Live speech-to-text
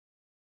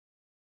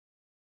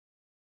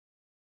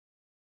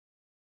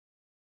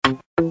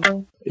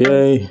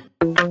Yay.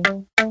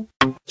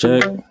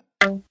 Check.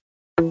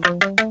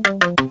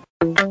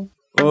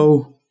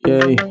 Oh,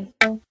 yay.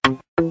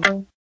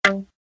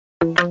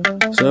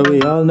 So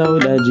we all know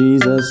that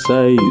Jesus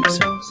saves.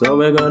 So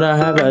we're gonna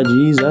have a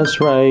Jesus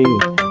rave.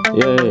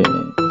 Yeah,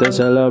 to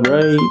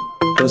celebrate,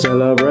 to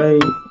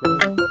celebrate.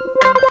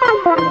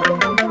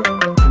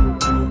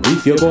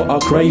 If you got a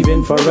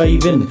craving for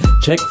raving,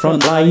 check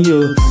Frontline,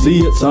 you'll see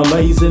it's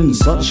amazing.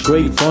 Such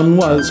great fun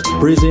whilst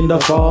praising the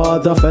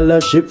Father,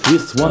 fellowship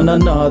with one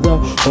another.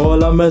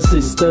 All of my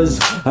sisters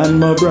and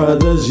my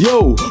brothers,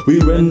 yo, we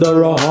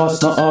render our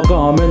hearts, not our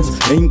garments.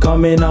 Ain't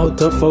coming out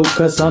to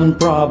focus on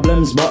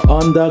problems, but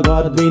on the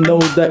God we know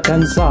that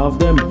can solve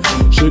them.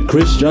 Should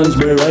Christians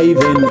be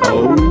raving?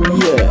 Oh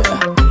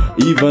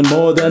yeah, even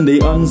more than the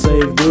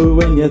unsaved do,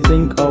 when you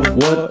think of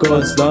what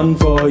God's done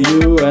for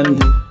you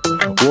and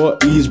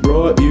what He's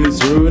brought you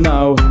through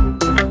now.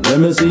 Let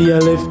me see you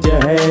lift your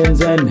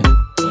hands and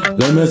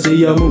let me see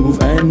you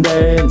move and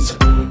dance,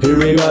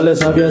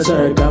 regardless of your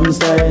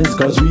circumstance,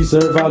 cause we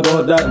serve a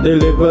God that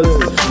delivers.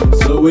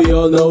 So we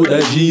all know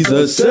that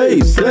Jesus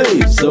saves.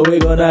 So we're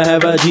gonna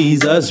have a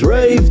Jesus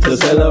rave to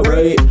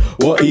celebrate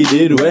what He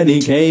did when He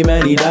came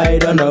and He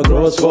died on the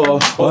cross for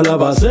all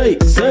of our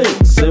sakes.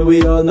 So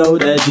we all know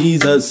that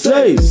Jesus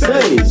saves.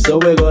 So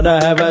we're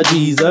gonna have a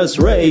Jesus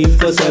rave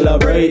to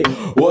celebrate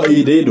what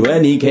He did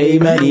when He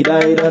came and He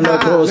died on the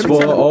cross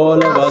for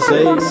all of our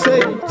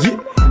sakes.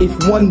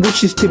 If one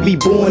wishes to be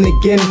born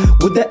again,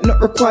 would that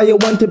not require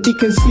one to be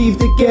conceived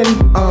again?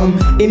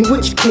 In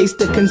which case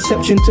the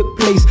conception took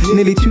place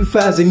nearly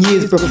 2,000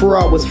 years before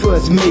I was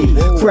first made.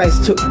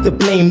 Christ took the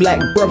blame like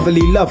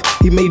brotherly love.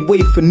 He made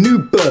way for new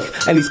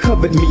birth and He's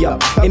covered me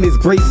up. In His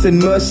grace and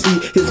mercy,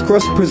 His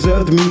cross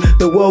preserved me.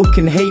 The world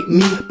can hate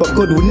me, but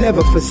God will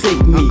never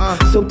forsake me.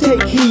 So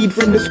take heed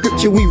from the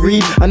scripture we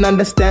read and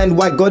understand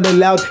why God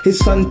allowed His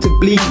Son to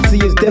bleed. See,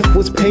 His death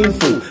was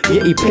painful,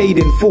 yet He paid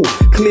in full,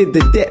 cleared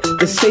the debt.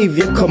 The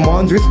Savior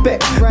commands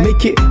respect.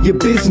 Make it your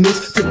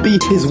business to be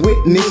His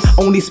witness.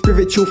 Only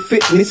spiritual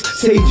fitness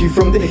saves you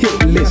from the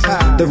hit list.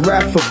 The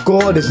wrath of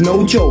God is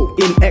no joke.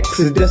 In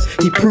Exodus,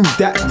 He proved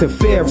that to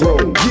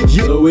Pharaoh.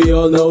 So we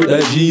all know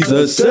that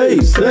Jesus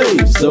saves.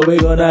 So we're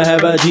gonna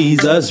have a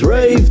Jesus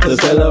rave to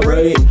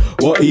celebrate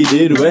what He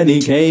did when He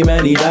came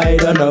and He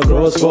died on the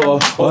cross for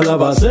all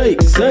of our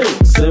sakes.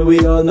 So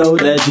we all know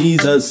that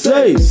Jesus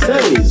saves.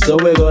 So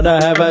we're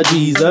gonna have a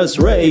Jesus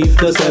rave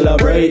to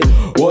celebrate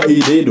what He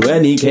did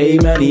when He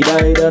came and He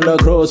died on the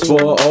cross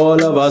for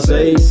all of our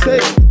sakes.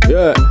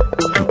 Yeah,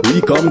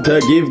 we come to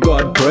give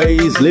God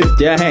praise. Lift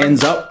your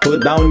hands up,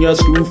 put down your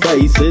screw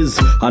faces,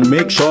 and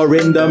make sure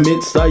in the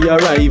midst of your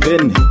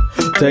raving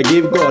to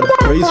give God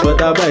praise for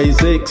the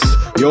basics.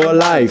 Your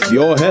life,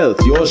 your health,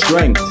 your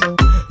strength,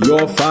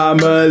 your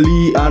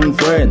family and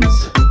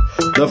friends.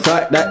 The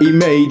fact that He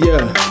made you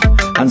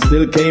and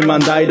still came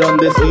and died on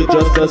this earth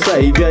just to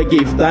save you.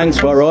 Give thanks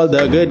for all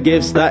the good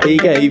gifts that He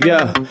gave you,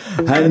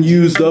 and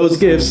use those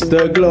gifts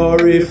to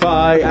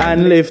glorify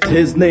and lift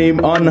His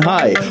name on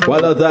high,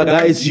 while other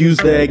guys use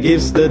their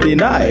gifts to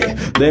deny.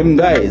 Them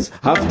guys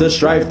have to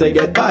strive to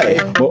get by,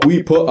 but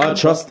we put our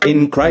trust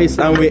in Christ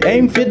and we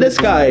aim for the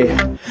sky,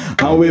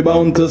 and we're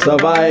bound to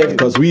survive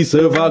cause we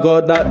serve a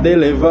God that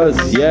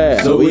delivers.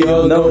 Yeah, so we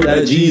all know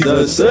that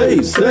Jesus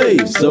saves.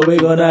 So we're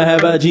gonna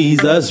have a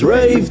Jesus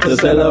rave to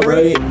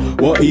celebrate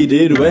what He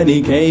did when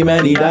He came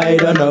and He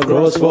died on the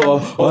cross for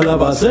all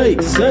of our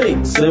sakes.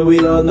 So we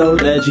all know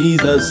that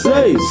Jesus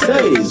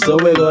saves. So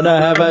we're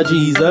gonna have a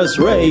Jesus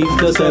rave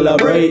to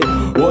celebrate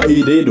what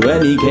He did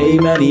when He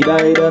came and He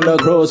died on the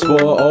cross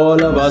for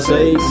all of our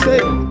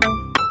sakes.